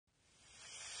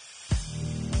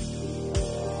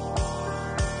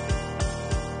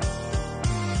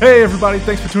Hey everybody,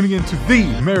 thanks for tuning in to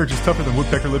the Marriage is Tougher Than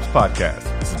Woodpecker Lips podcast.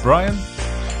 This is Brian.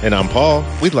 And I'm Paul.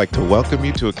 We'd like to welcome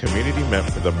you to a community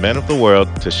meant for the men of the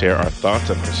world to share our thoughts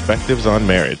and perspectives on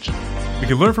marriage. We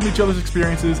can learn from each other's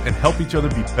experiences and help each other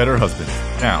be better husbands.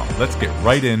 Now, let's get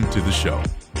right into the show.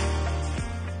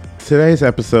 Today's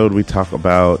episode, we talk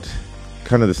about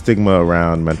kind of the stigma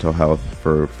around mental health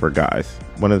for guys.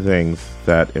 One of the things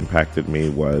that impacted me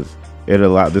was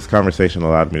this conversation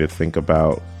allowed me to think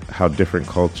about how different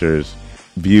cultures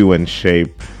view and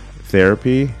shape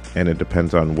therapy, and it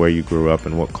depends on where you grew up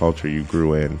and what culture you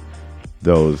grew in,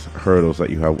 those hurdles that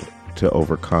you have to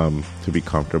overcome to be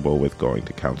comfortable with going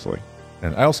to counseling.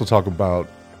 And I also talk about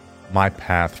my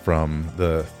path from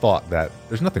the thought that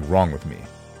there's nothing wrong with me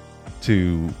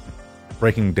to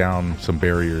breaking down some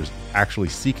barriers, actually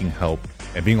seeking help,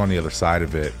 and being on the other side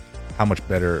of it, how much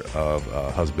better of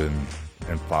a husband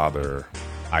and father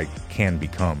I can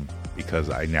become because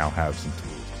I now have some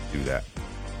tools to do that.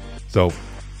 So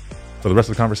for the rest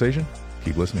of the conversation,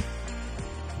 keep listening.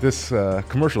 This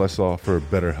commercial I saw for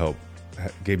BetterHelp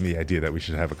gave me the idea that we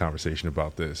should have a conversation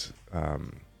about this.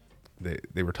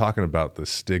 They were talking about the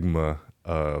stigma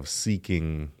of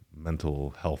seeking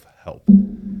mental health help.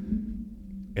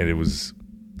 And it was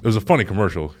a funny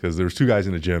commercial because there was two guys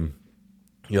in the gym.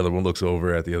 The other one looks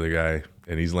over at the other guy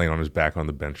and he's laying on his back on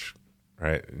the bench,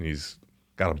 right? And he's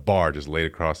got a bar just laid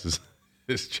across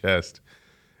his chest.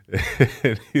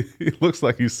 And he looks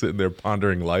like he's sitting there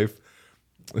pondering life.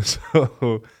 So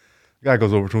the guy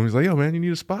goes over to him. He's like, "Yo, man, you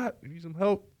need a spot? You need some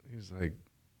help?" He's like,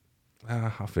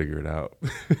 "I'll figure it out."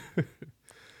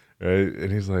 Right?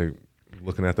 And he's like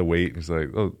looking at the weight. He's like,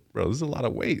 "Oh, bro, this is a lot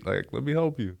of weight. Like, let me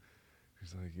help you."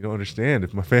 He's like, "You don't understand.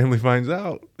 If my family finds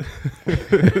out,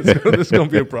 this is going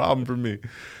to be a problem for me."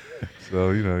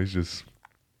 So, he's just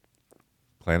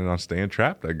planning on staying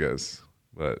trapped, I guess.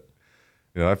 But,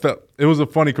 I felt it was a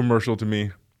funny commercial to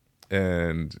me,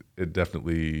 and it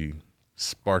definitely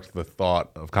sparked the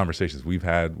thought of conversations we've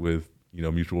had with,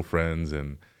 mutual friends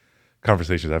and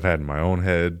conversations I've had in my own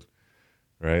head,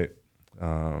 right?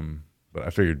 But I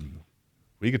figured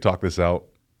we could talk this out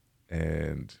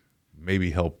and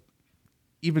maybe help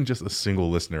even just a single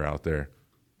listener out there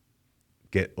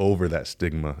get over that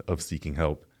stigma of seeking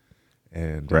help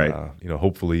and, right.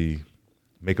 Hopefully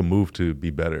make a move to be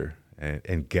better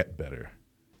and get better.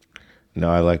 No,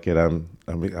 I like it. I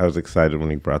was excited when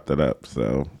he brought that up,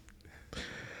 so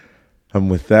I'm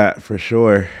with that for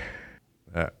sure.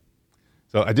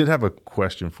 So I did have a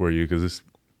question for you because this,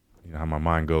 how my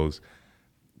mind goes.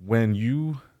 When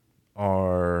you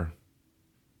are,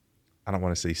 I don't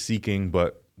want to say seeking,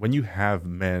 but when you have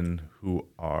men who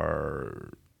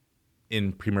are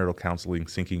in premarital counseling,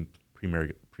 seeking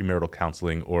premarital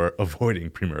counseling, or avoiding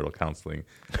premarital counseling,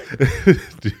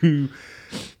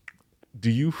 do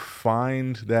you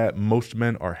find that most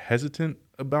men are hesitant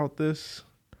about this?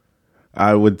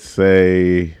 I'll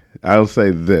say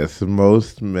this.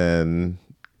 Most men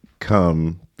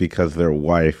come because their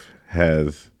wife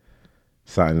has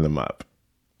signed them up.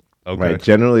 Okay. Right?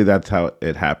 Generally, that's how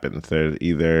it happens. They're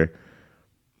either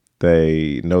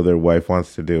they know their wife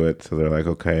wants to do it, so they're like,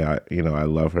 okay, I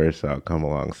love her, so I'll come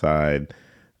alongside.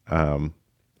 And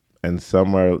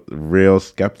some are real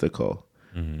skeptical.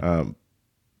 Mm-hmm.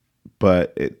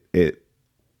 But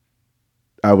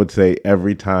I would say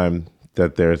every time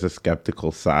that there's a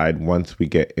skeptical side, once we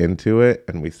get into it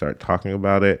and we start talking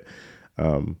about it,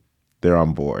 they're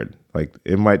on board. Like,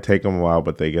 it might take them a while,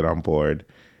 but they get on board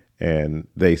and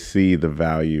they see the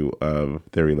value of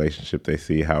their relationship. They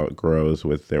see how it grows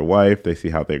with their wife. They see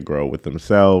how they grow with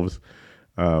themselves.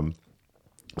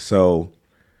 So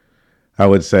I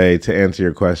would say, to answer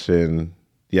your question,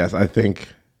 yes, I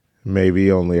think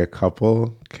maybe only a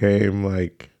couple came,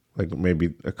 like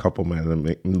maybe a couple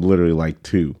men, literally like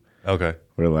two. Okay.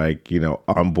 We're like,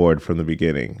 on board from the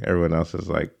beginning. Everyone else is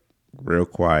like real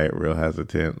quiet, real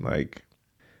hesitant,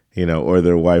 or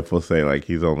their wife will say like,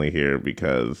 he's only here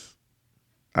because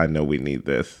I know we need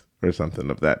this or something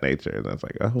of that nature. And that's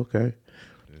like, oh, okay.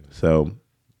 So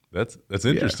that's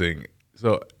interesting. Yeah.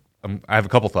 So I have a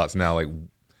couple thoughts now. Like,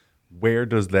 where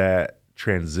does that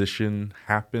transition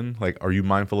happen? Like, are you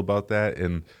mindful about that?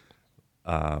 And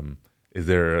is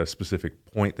there a specific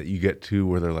point that you get to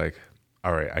where they're like,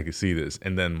 all right, I can see this?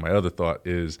 And then my other thought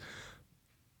is,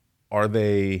 are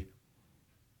they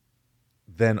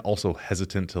then also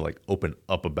hesitant to like open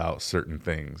up about certain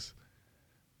things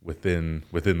within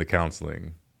the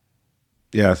counseling?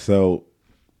 Yeah. So,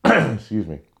 excuse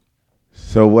me.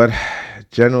 So what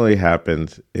generally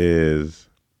happens is,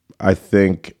 I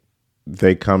think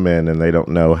they come in and they don't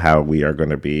know how we are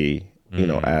going to be,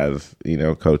 as,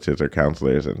 coaches or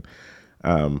counselors. And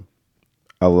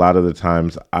a lot of the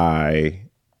times I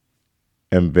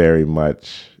am very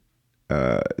much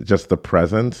just the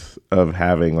presence of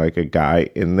having like a guy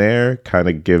in there kind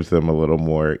of gives them a little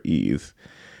more ease.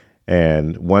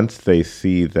 And once they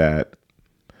see that,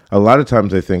 a lot of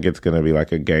times they think it's going to be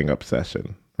like a gang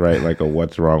obsession, right? Like a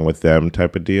what's wrong with them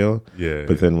type of deal. Yeah.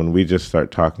 But then when we just start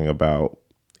talking about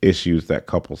issues that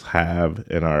couples have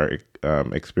in our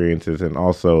experiences, and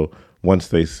also once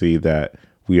they see that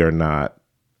we are not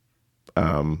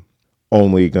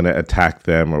only going to attack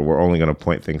them, or we're only going to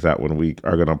point things out when we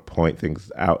are going to point things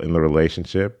out in the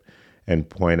relationship and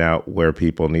point out where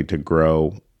people need to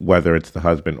grow, whether it's the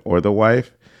husband or the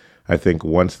wife. I think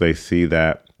once they see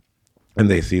that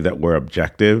and they see that we're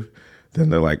objective, then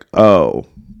they're like, oh,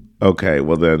 okay,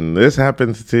 well then this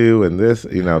happens too. And this,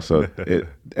 so it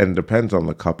and depends on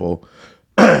the couple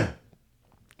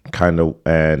kind of,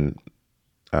 and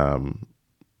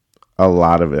a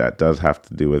lot of that does have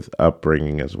to do with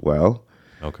upbringing as well.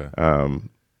 Okay. On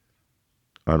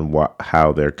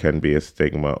how there can be a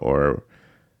stigma, or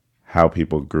how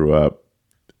people grew up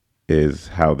is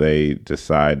how they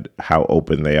decide how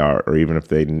open they are, or even if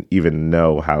they even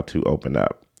know how to open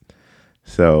up.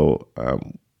 So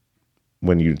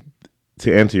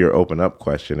to answer your open up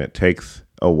question, it takes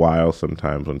a while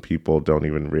sometimes when people don't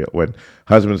even when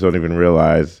husbands don't even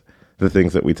realize the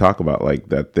things that we talk about, like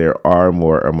that there are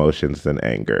more emotions than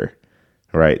anger,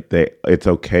 right? It's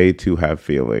okay to have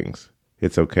feelings.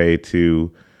 It's okay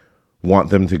to want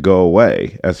them to go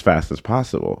away as fast as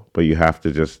possible, but you have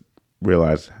to just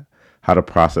realize how to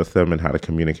process them and how to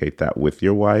communicate that with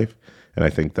your wife. And I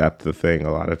think that's the thing.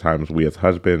 A lot of times we as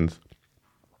husbands,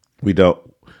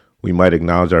 we might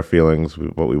acknowledge our feelings,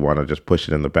 but we want to just push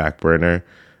it in the back burner.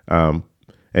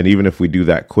 And even if we do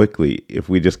that quickly, if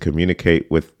we just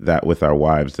communicate with our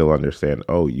wives, they'll understand,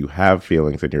 oh, you have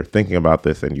feelings and you're thinking about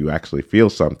this and you actually feel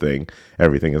something.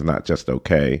 Everything is not just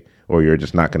okay, or you're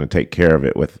just not going to take care of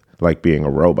it with like being a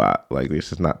robot. Like,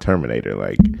 this is not Terminator.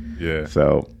 Like, yeah.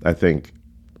 So I think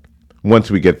once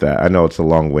we get that, I know it's a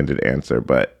long-winded answer,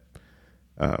 but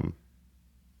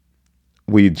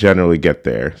we generally get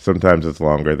there. Sometimes it's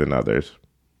longer than others,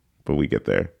 but we get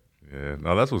there. Yeah,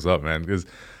 no, that's what's up, man. Because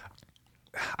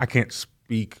I can't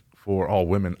speak for all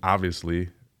women, obviously.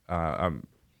 I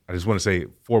just want to say,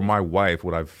 for my wife,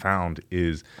 what I've found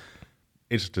is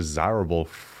it's desirable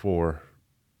for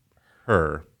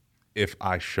her if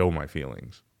I show my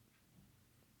feelings,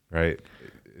 right?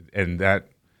 And that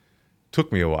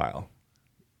took me a while.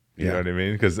 You know what I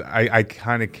mean? Because I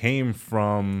kind of came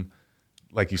from,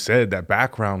 like you said, that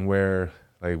background where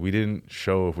like we didn't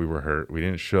show if we were hurt. We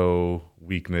didn't show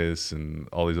weakness and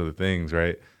all these other things,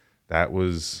 right? That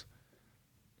was,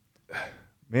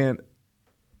 man,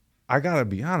 I got to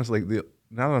be honest. Like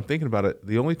now that I'm thinking about it,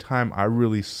 the only time I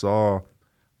really saw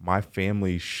my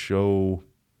family show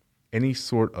any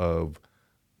sort of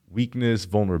weakness,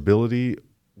 vulnerability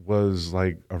was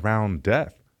like around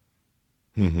death.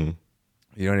 Mm-hmm.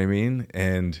 You know what I mean?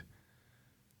 And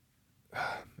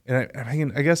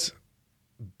I guess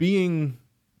being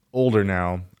older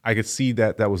now, I could see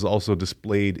that was also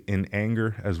displayed in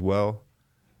anger as well,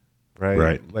 right?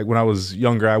 Right. Like when I was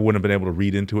younger, I wouldn't have been able to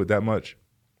read into it that much.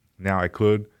 Now I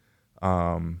could.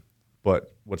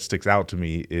 But what sticks out to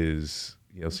me is,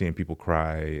 seeing people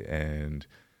cry and,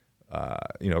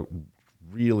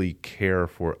 really care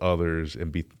for others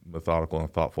and be methodical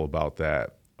and thoughtful about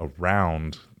that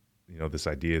around, this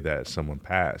idea that someone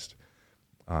passed.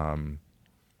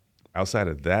 Outside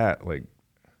of that, like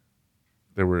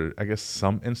there were, I guess,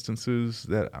 some instances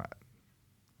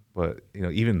but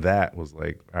even that was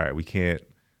like, all right, we can't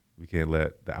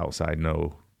let the outside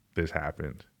know this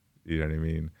happened. You know what I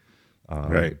mean?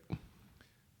 Right.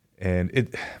 And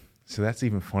so that's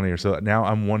even funnier. So now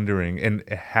I'm wondering, and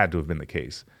it had to have been the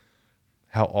case,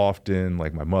 how often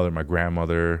like my mother, my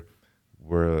grandmother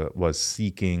was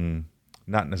seeking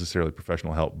not necessarily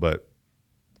professional help, but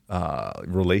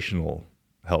relational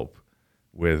help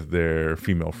with their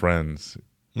female friends,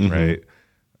 Mm-hmm. right?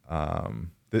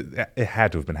 It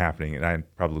had to have been happening, and I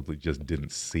probably just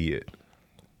didn't see it.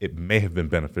 It may have been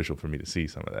beneficial for me to see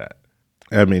some of that.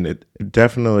 I mean, it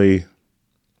definitely,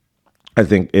 I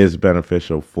think, is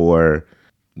beneficial for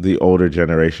the older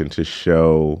generation to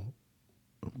show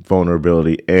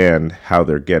vulnerability and how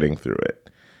they're getting through it.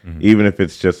 Mm-hmm. Even if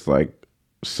it's just like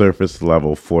surface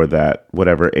level for that,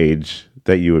 whatever age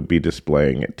that you would be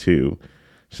displaying it to,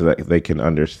 so that they can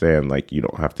understand, like, you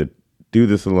don't have to do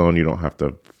this alone. You don't have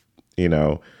to,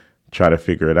 try to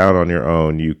figure it out on your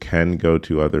own. You can go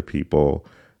to other people,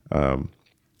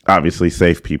 obviously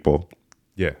safe people.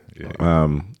 Yeah.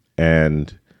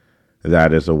 And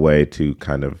that is a way to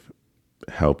kind of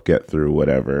help get through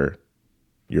whatever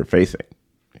you're facing.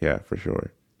 Yeah, for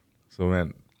sure. So,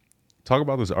 man, talk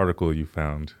about this article you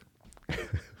found.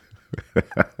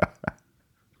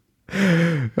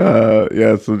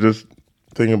 Yeah, so just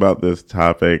thinking about this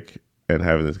topic and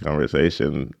having this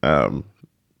conversation,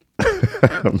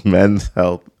 Men's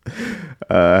Health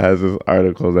has this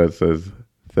article that says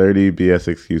 30 BS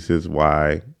excuses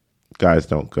why guys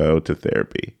don't go to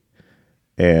therapy.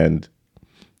 And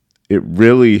it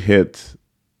really hits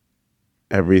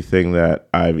everything that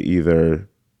I've either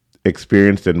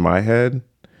experienced in my head,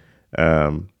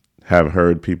 have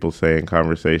heard people say in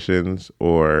conversations,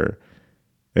 or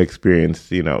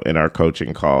experienced, in our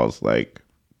coaching calls, like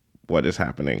what is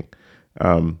happening.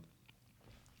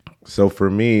 So for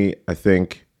me, I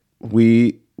think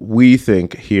we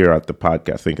think here at the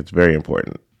podcast, think it's very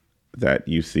important that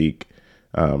you seek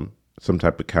some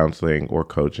type of counseling or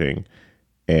coaching.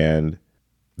 And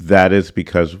that is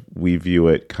because we view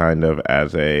it kind of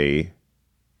as a,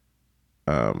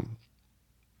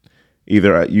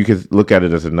 either you could look at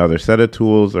it as another set of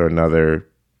tools or another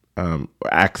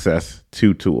access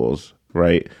to tools,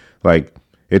 right? Like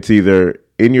it's either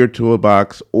in your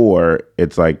toolbox or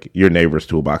it's like your neighbor's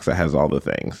toolbox that has all the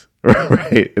things,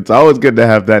 right? It's always good to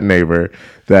have that neighbor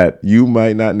that you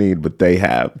might not need, but they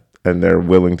have, and they're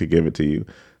willing to give it to you.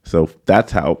 So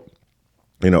that's how,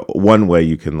 one way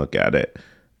you can look at it.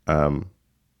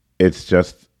 It's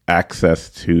just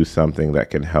access to something that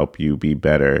can help you be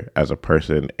better as a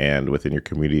person and within your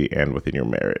community and within your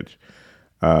marriage.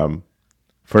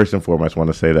 First and foremost, I want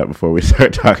to say that before we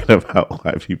start talking about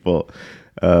why people,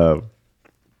 why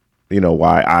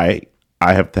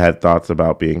I have had thoughts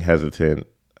about being hesitant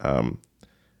and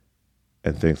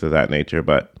things of that nature.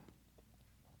 But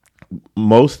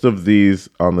most of these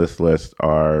on this list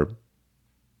are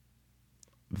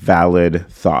valid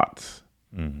thoughts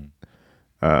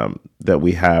that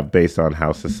we have based on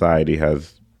how society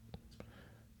has,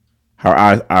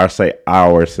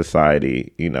 our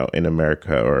society, in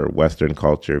America or Western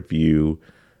culture, view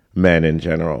men in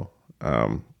general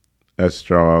as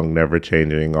strong, never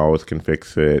changing, always can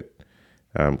fix it,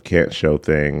 can't show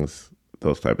things,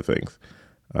 those type of things.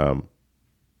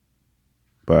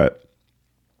 But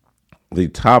the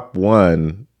top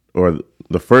one, or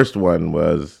the first one,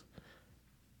 was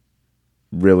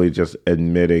really just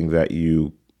admitting that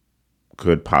you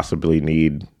could possibly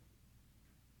need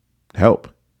help.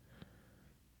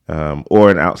 Or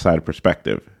an outside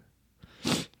perspective,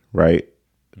 right?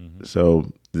 Mm-hmm.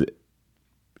 So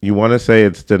you want to say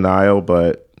it's denial,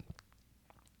 but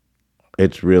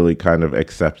it's really kind of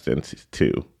acceptance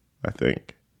too, I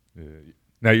think.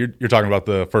 Now you're talking about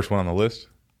the first one on the list?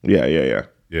 Yeah.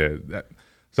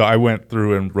 So I went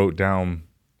through and wrote down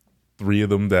 3 of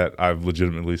them that I've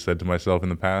legitimately said to myself in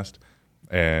the past,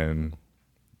 and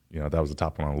that was the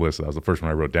top one on the list. So that was the first one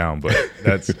I wrote down, but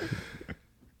that's.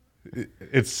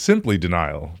 It's simply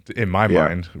denial in my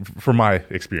mind, for my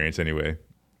experience anyway,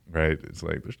 right? It's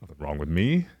like, there's nothing wrong with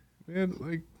me, man.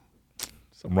 Like,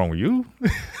 something wrong with you,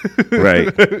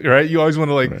 right? Right? You always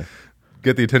want to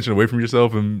get the attention away from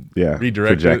yourself and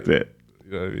project it.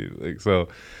 You know what I mean? Like, so,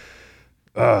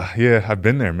 I've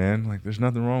been there, man. Like, there's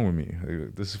nothing wrong with me.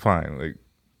 Like, this is fine. Like,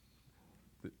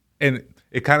 and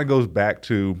it kind of goes back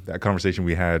to that conversation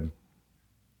we had,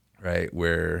 right,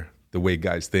 where the way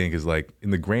guys think is like,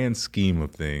 in the grand scheme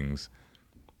of things,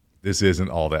 this isn't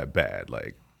all that bad.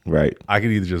 Like, right, I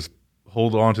could either just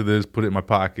hold on to this, put it in my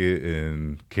pocket,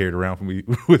 and carry it around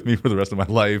with me for the rest of my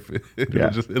life. It'll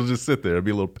just sit there. It'll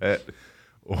be a little pet,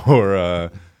 or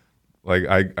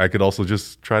I could also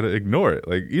just try to ignore it.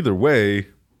 Like, either way,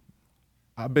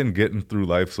 I've been getting through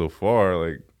life so far.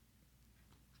 Like,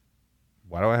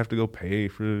 why do I have to go pay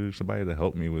for somebody to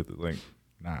help me with it? Like,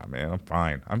 nah, man, I'm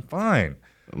fine.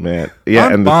 Man, yeah,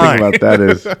 I'm and fine. The thing about that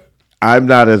is, I'm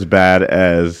not as bad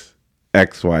as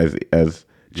XYZ, as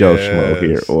Joe Schmo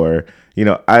here, or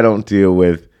I don't deal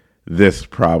with this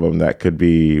problem that could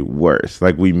be worse.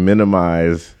 Like, we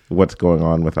minimize what's going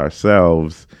on with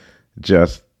ourselves,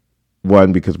 just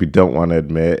one, because we don't want to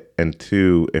admit, and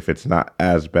two, if it's not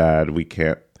as bad, we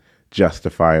can't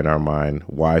justify in our mind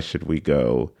why should we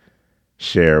go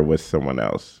share with someone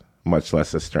else, much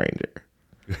less a stranger.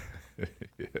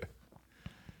 Yeah.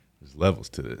 There's levels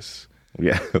to this.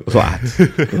 Yeah, lots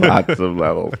of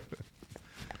levels.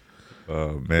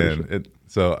 Oh, man. Sure.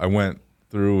 So I went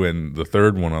through, and the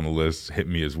third one on the list hit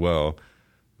me as well.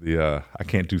 I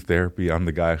can't do therapy. I'm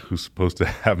the guy who's supposed to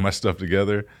have my stuff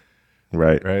together.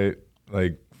 Right.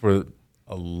 Like, for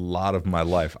a lot of my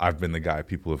life, I've been the guy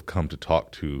people have come to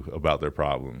talk to about their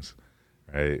problems,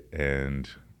 right? And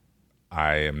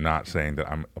I am not saying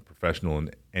that I'm a professional in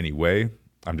any way.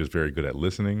 I'm just very good at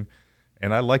listening,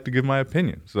 and I like to give my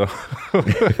opinion. So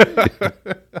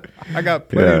I got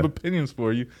plenty of opinions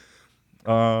for you.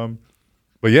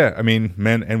 But yeah, I mean,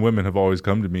 men and women have always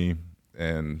come to me,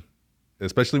 and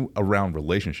especially around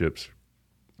relationships,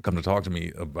 come to talk to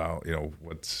me about,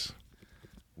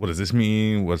 what does this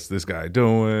mean? What's this guy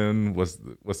doing?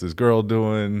 What's this girl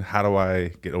doing? How do I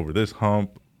get over this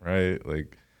hump? Right?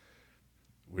 Like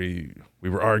we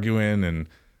were arguing, and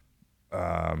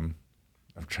I'm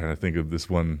trying to think of this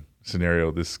one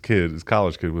scenario. This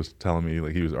college kid was telling me,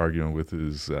 like, he was arguing with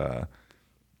his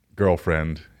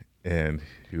girlfriend, and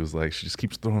he was like, she just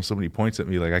keeps throwing so many points at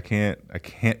me. Like I can't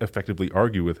effectively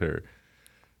argue with her.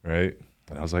 Right?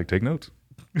 And I was like, take notes.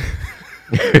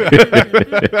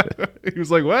 He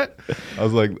was like, what? I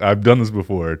was like, I've done this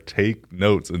before. Take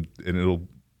notes, and it'll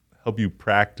help you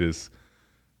practice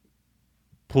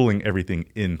pulling everything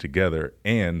in together.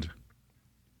 And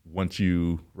once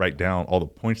you write down all the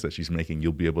points that she's making,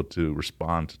 you'll be able to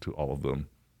respond to all of them.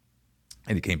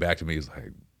 And he came back to me. He's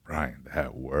like, Brian,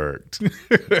 that worked.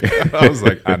 I was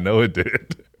like, I know it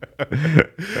did.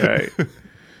 Right.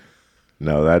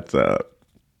 No, that's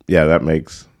that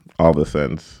makes all the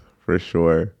sense for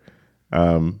sure.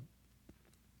 I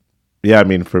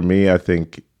mean, for me, I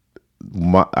think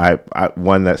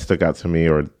one that stuck out to me,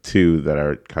 or two that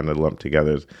are kind of lumped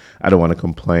together, is I don't want to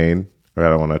complain, or I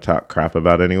don't want to talk crap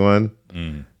about anyone.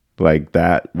 Like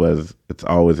it's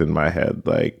always in my head.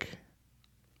 Like,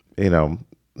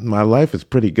 my life is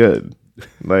pretty good.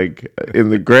 Like in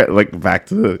the back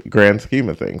to the grand scheme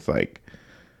of things. Like,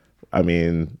 I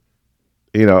mean,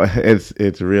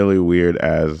 it's really weird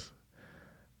as,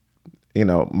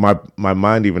 my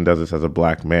mind even does this as a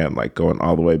black man, like going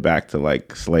all the way back to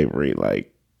like slavery.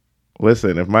 Like,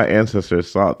 listen, if my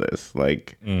ancestors saw this,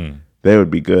 like they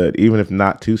would be good, even if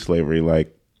not to slavery,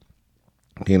 like,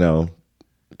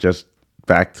 just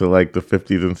back to like the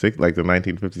 50s and 60s, like the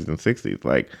 1950s and 60s.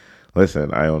 Like,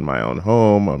 listen, I own my own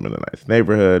home. I'm in a nice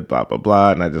neighborhood, blah, blah,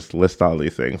 blah. And I just list all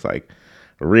these things. Like,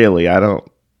 really, I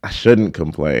shouldn't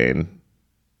complain,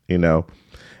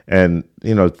 And,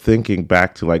 thinking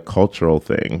back to like cultural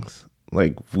things,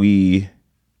 like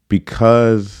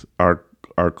because our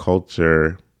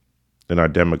culture and our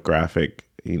demographic,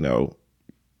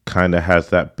 kind of has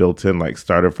that built in, like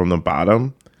started from the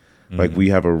bottom. Like we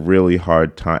have a really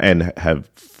hard time and have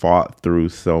fought through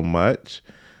so much.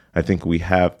 I think we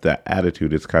have that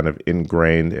attitude. It's kind of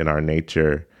ingrained in our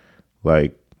nature.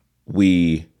 Like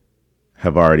we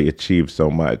have already achieved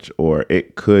so much, or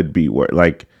it could be worse.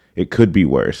 Like it could be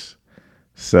worse.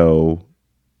 So,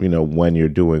 when you're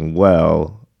doing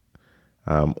well,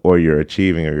 or you're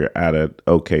achieving, or you're at an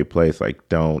okay place, like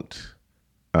don't,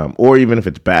 or even if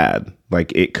it's bad,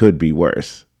 like it could be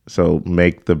worse. So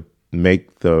make the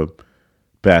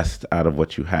best out of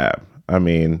what you have. I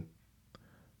mean,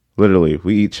 literally,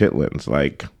 we eat chitlins,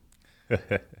 like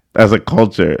as a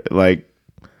culture, like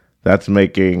that's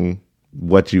making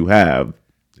what you have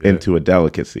into a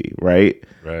delicacy, right?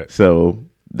 Right. So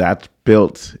that's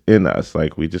built in us.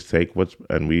 Like we just take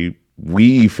and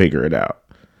we figure it out.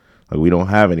 Like we don't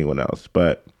have anyone else.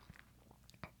 But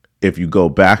if you go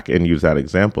back and use that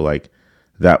example, like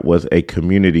that was a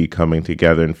community coming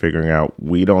together and figuring out,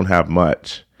 we don't have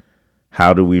much.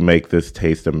 How do we make this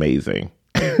taste amazing?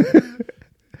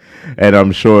 And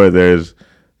I'm sure there's,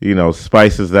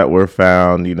 spices that were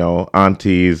found,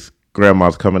 aunties,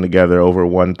 grandmas coming together over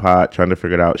one pot, trying to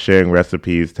figure it out, sharing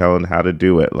recipes, telling how to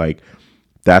do it. Like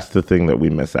that's the thing that we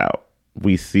miss out.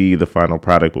 We see the final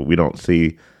product, but we don't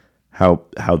see how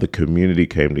the community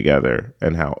came together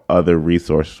and how other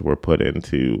resources were put in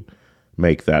to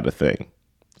make that a thing.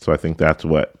 So I think that's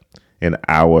what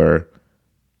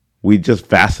we just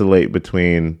vacillate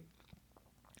between,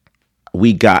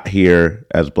 we got here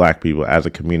as Black people, as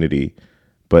a community,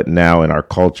 but now in our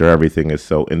culture, everything is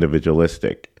so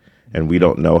individualistic and we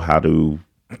don't know how to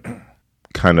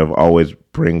kind of always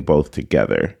bring both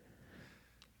together.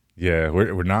 Yeah,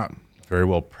 we're not very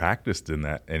well practiced in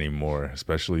that anymore,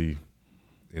 especially,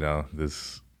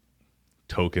 this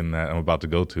token that I'm about to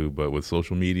go to, but with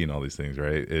social media and all these things,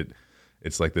 right?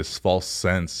 It's like this false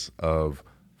sense of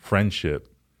friendship,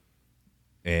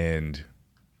 and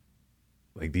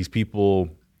like these people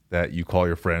that you call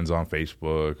your friends on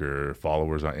Facebook or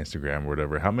followers on Instagram or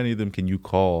whatever, how many of them can you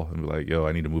call and be like, yo,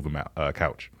 I need to move a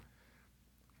couch.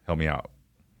 Help me out.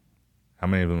 How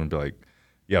many of them would be like,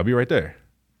 yeah, I'll be right there.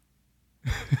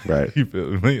 Right. You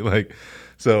feel me? Like,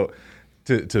 so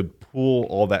to pull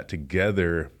all that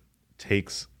together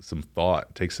takes some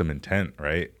thought, takes some intent,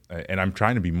 right? And I'm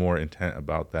trying to be more intent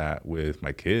about that with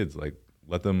my kids. Like,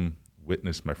 let them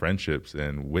witness my friendships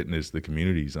and witness the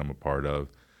communities I'm a part of,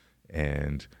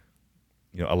 and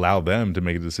allow them to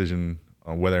make a decision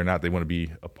on whether or not they want to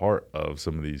be a part of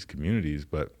some of these communities.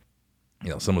 But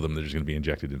some of them, they're just going to be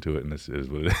injected into it, and this is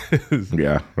what it is.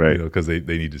 Yeah, right. Because they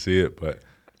need to see it. But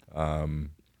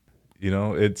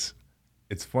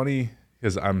it's funny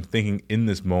because I'm thinking in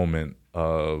this moment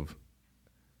of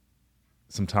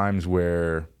some times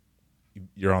where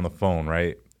you're on the phone,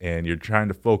 right? And you're trying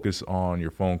to focus on your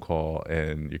phone call,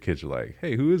 and your kids are like,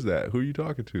 "Hey, who is that? Who are you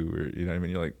talking to?" Or you know what I mean?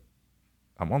 You're like,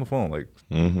 "I'm on the phone. Like,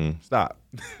 stop."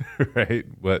 Right?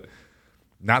 But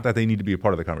not that they need to be a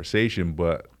part of the conversation,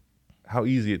 but how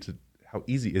easy is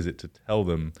it to tell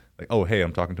them, like, "Oh, hey,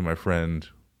 I'm talking to my friend,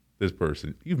 this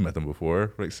person. You've met them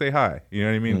before. Like, say hi." You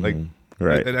know what I mean? Like,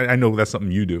 right. I know that's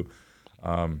something you do,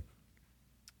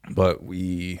 but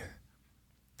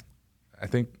I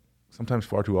think sometimes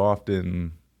far too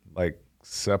often, like,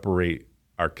 separate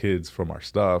our kids from our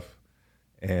stuff,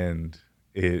 and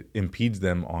it impedes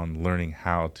them on learning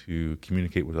how to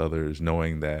communicate with others,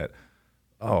 knowing that,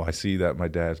 oh, I see that my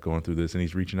dad's going through this and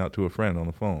he's reaching out to a friend on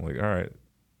the phone. Like, all right,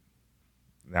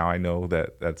 now I know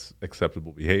that that's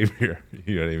acceptable behavior.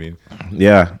 You know what I mean?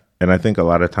 Yeah. And I think a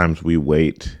lot of times we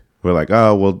wait. We're like,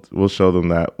 oh, we'll show them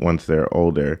that once they're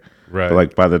older. Right. But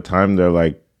like by the time they're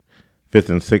like 5th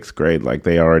and 6th grade, like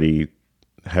they already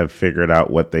have figured out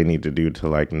what they need to do to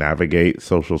like navigate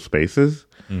social spaces.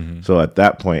 So at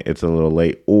that point, it's a little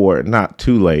late, or not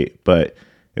too late, but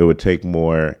it would take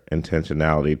more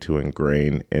intentionality to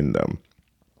ingrain in them.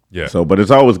 Yeah. So, but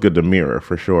it's always good to mirror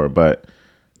for sure. But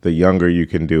the younger you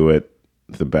can do it,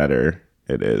 the better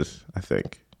it is, I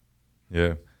think.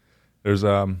 Yeah. There's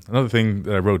another thing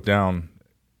that I wrote down,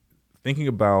 thinking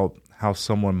about how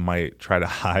someone might try to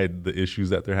hide the issues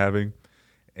that they're having,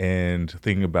 and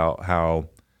thinking about how,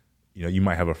 you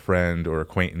might have a friend or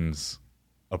acquaintance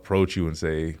approach you and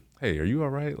say, "Hey, are you all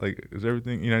right? Like, is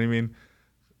everything," you know what I mean?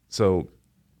 So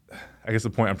I guess the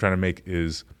point I'm trying to make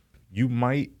is, you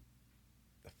might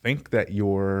think that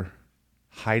you're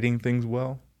hiding things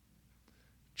well.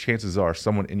 Chances are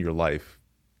someone in your life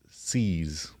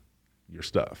sees your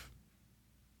stuff,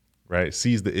 right?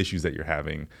 Sees the issues that you're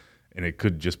having. And it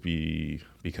could just be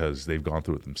because they've gone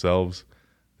through it themselves.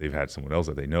 They've had someone else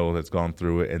that they know that's gone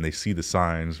through it, and they see the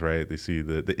signs, right? They see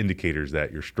the indicators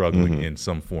that you're struggling in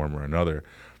some form or another.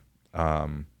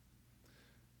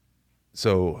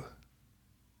 So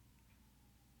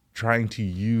trying to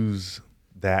use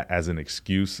that as an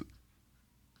excuse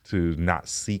to not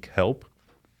seek help,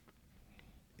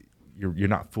 you're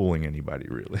not fooling anybody,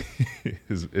 really,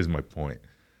 is my point.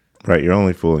 Right. You're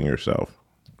only fooling yourself.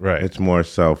 Right. It's more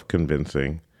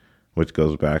self-convincing, which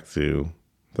goes back to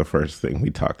the first thing we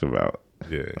talked about.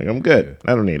 Yeah. Like, I'm good.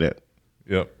 Yeah. I don't need it.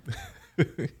 Yep.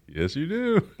 Yes, you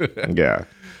do. Yeah.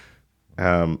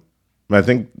 I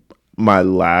think my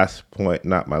last point,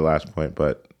 not my last point,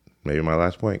 but maybe my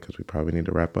last point, because we probably need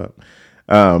to wrap up.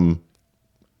 I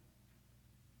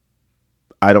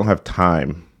don't have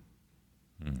time.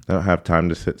 I don't have time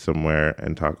to sit somewhere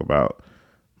and talk about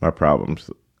my problems.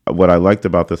 What I liked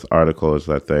about this article is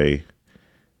that they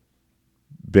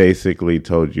basically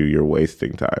told you you're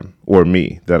wasting time, or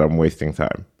me, that I'm wasting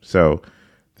time. So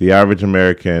the average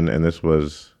American, and this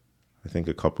was, I think,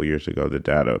 a couple years ago, the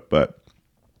data, but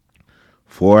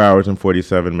 4 hours and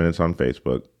 47 minutes on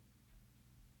Facebook,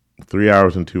 3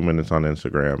 hours and 2 minutes on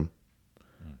Instagram,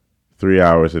 3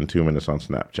 hours and 2 minutes on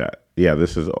Snapchat. Yeah,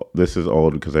 this is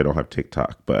old because I don't have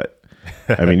TikTok, but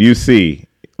I mean, you see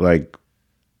like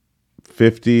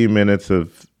 50 minutes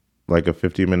of like a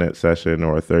 50-minute session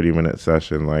or a 30-minute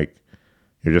session, like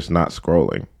you're just not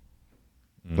scrolling.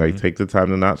 Like, take the time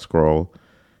to not scroll,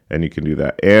 and you can do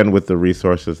that. And with the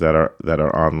resources that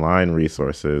are online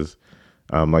resources,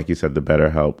 like you said, the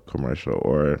BetterHelp commercial,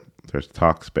 or there's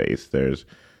Talkspace, there's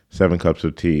 7 Cups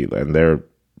of Tea, and they're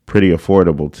pretty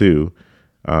affordable too.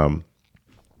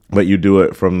 But you do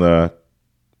it from the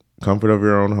comfort of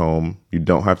your own home. You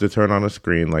don't have to turn on a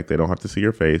screen. Like, they don't have to see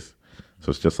your face. So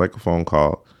it's just like a phone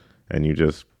call, and you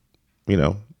just,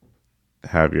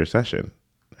 have your session,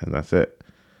 and that's it.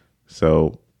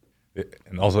 So,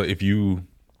 and also, if you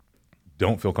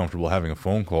don't feel comfortable having a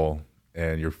phone call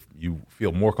and you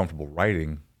feel more comfortable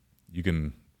writing, you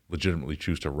can legitimately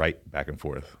choose to write back and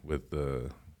forth with the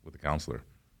counselor.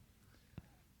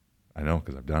 I know,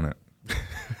 because I've done it.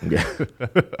 yeah,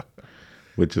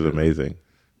 which is amazing.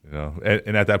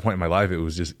 And at that point in my life, it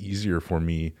was just easier for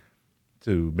me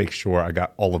to make sure I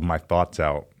got all of my thoughts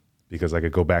out, because I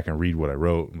could go back and read what I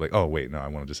wrote. Like, oh, wait, no, I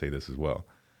wanted to say this as well,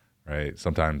 right?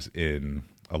 Sometimes in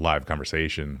a live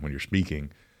conversation, when you're speaking,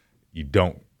 you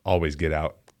don't always get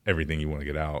out everything you want to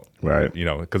get out. Right.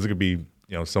 Because it could be,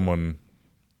 someone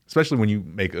especially when you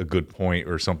make a good point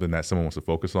or something that someone wants to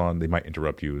focus on, they might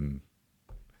interrupt you, and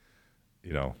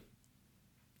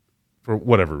for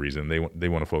whatever reason they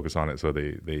want to focus on it, so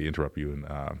they interrupt you and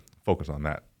focus on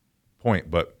that point.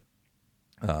 But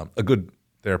a good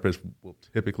therapist will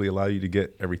typically allow you to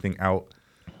get everything out.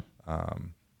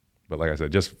 But like I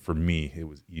said, just for me, it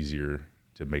was easier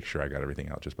to make sure I got everything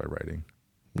out just by writing.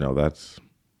 No, that's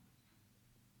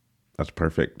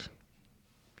perfect.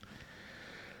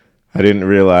 I didn't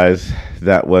realize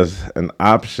that was an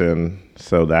option,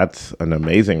 so that's an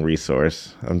amazing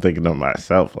resource. I'm thinking of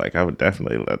myself, like I would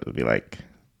definitely let it be like,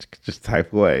 just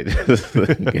type away, just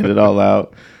get it all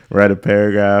out, write a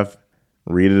paragraph,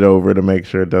 read it over to make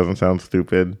sure it doesn't sound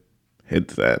stupid,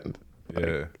 hit send.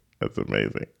 Yeah. That's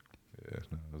amazing. Yeah,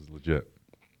 no, that was legit.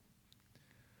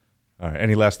 All right,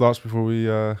 any last thoughts before we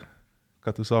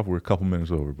cut this off? We're a couple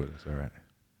minutes over, but it's all right.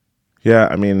 Yeah,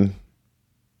 I mean,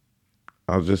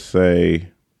 I'll just say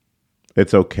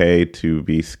it's okay to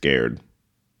be scared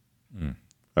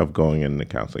of going into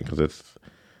counseling, because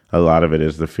a lot of it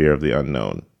is the fear of the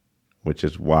unknown, which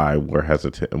is why we're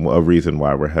hesitant, and a reason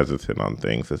why we're hesitant on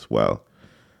things as well.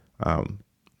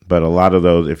 But a lot of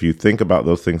those, if you think about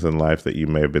those things in life that you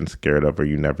may have been scared of or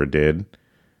you never did,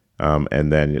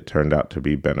 and then it turned out to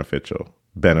be beneficial,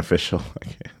 I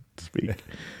can't speak.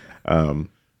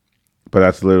 But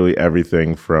that's literally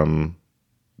everything from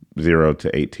 0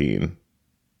 to 18.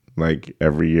 Like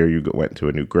every year you went to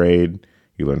a new grade,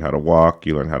 you learned how to walk,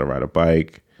 you learned how to ride a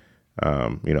bike.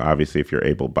 Obviously if you're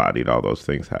able-bodied, all those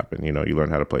things happen. You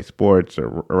learn how to play sports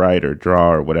or write or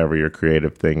draw or whatever your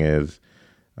creative thing is.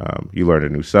 You learned a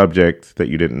new subject that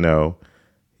you didn't know.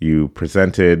 You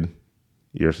presented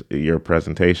your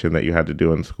presentation that you had to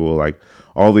do in school. Like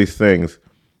all these things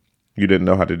you didn't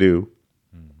know how to do,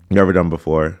 never done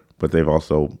before, but they've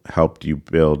also helped you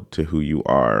build to who you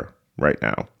are right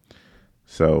now.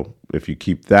 So if you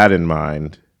keep that in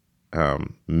mind,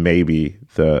 maybe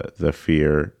the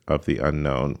fear of the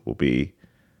unknown will be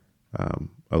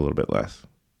a little bit less,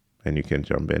 and you can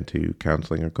jump into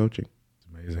counseling or coaching. It's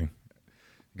amazing.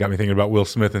 You got me thinking about Will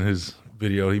Smith and his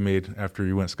video he made after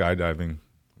he went skydiving,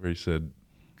 where he said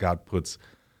God puts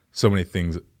so many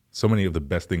of the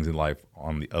best things in life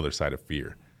on the other side of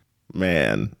fear.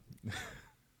 Man,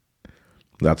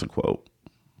 that's a quote.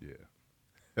 Yeah,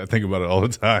 I think about it all the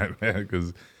time, man,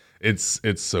 because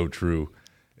it's so true.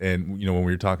 And when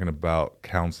we were talking about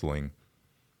counseling,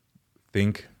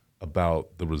 think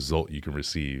about the result you can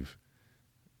receive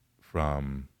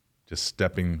from just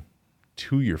stepping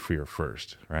to your fear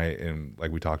first, right? And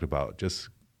like we talked about, just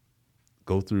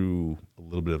go through a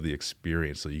little bit of the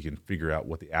experience so you can figure out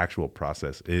what the actual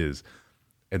process is,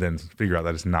 and then figure out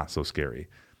that it's not so scary,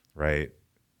 right?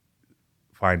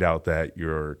 Find out that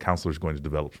your counselor is going to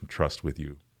develop some trust with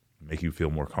you, make you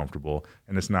feel more comfortable.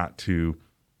 And it's not to,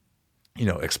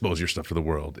 expose your stuff to the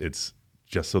world. It's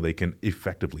just so they can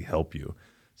effectively help you.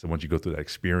 So once you go through that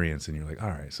experience and you're like, all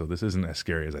right, so this isn't as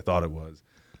scary as I thought it was.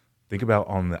 Think about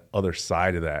on the other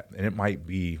side of that. And it might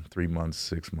be 3 months,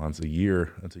 6 months, a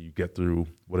year until you get through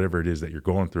whatever it is that you're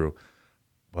going through.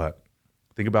 But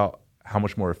think about how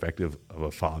much more effective of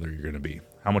a father you're going to be,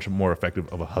 how much more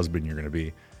effective of a husband you're going to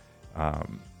be.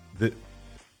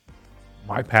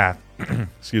 My path,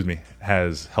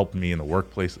 has helped me in the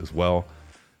workplace as well.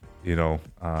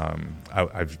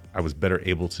 I was better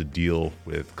able to deal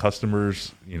with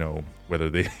customers, whether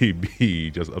they be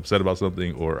just upset about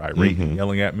something or irate and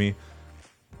yelling at me.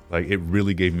 Like, it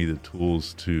really gave me the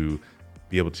tools to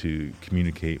be able to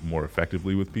communicate more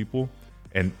effectively with people.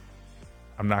 And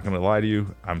I'm not going to lie to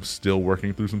you, I'm still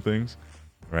working through some things,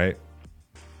 right?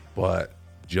 But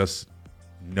just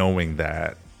knowing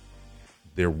that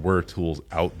there were tools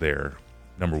out there,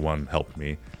 number one, helped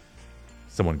me.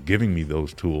 Someone giving me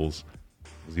those tools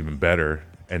was even better.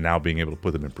 And now being able to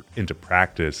put them into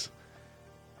practice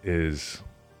is,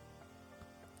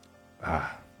 I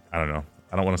don't know.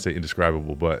 I don't want to say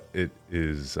indescribable, but it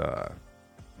is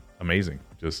amazing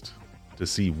just to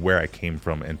see where I came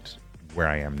from and where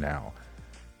I am now.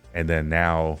 And then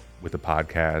now with the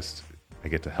podcast, I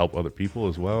get to help other people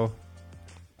as well.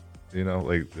 I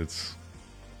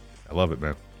love it,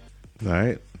 man. All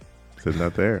right. Sitting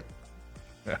out there.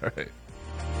 All right.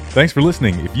 Thanks for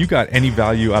listening. If you got any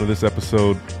value out of this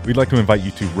episode, we'd like to invite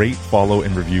you to rate, follow,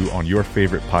 and review on your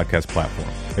favorite podcast platform.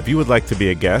 If you would like to be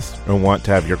a guest or want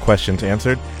to have your questions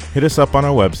answered, hit us up on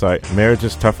our website,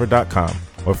 marriageistuffer.com,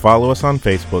 or follow us on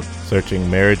Facebook, searching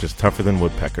Marriage is Tougher Than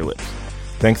Woodpecker Lips.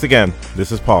 Thanks again.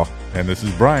 This is Paul. And this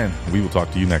is Brian. We will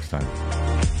talk to you next time.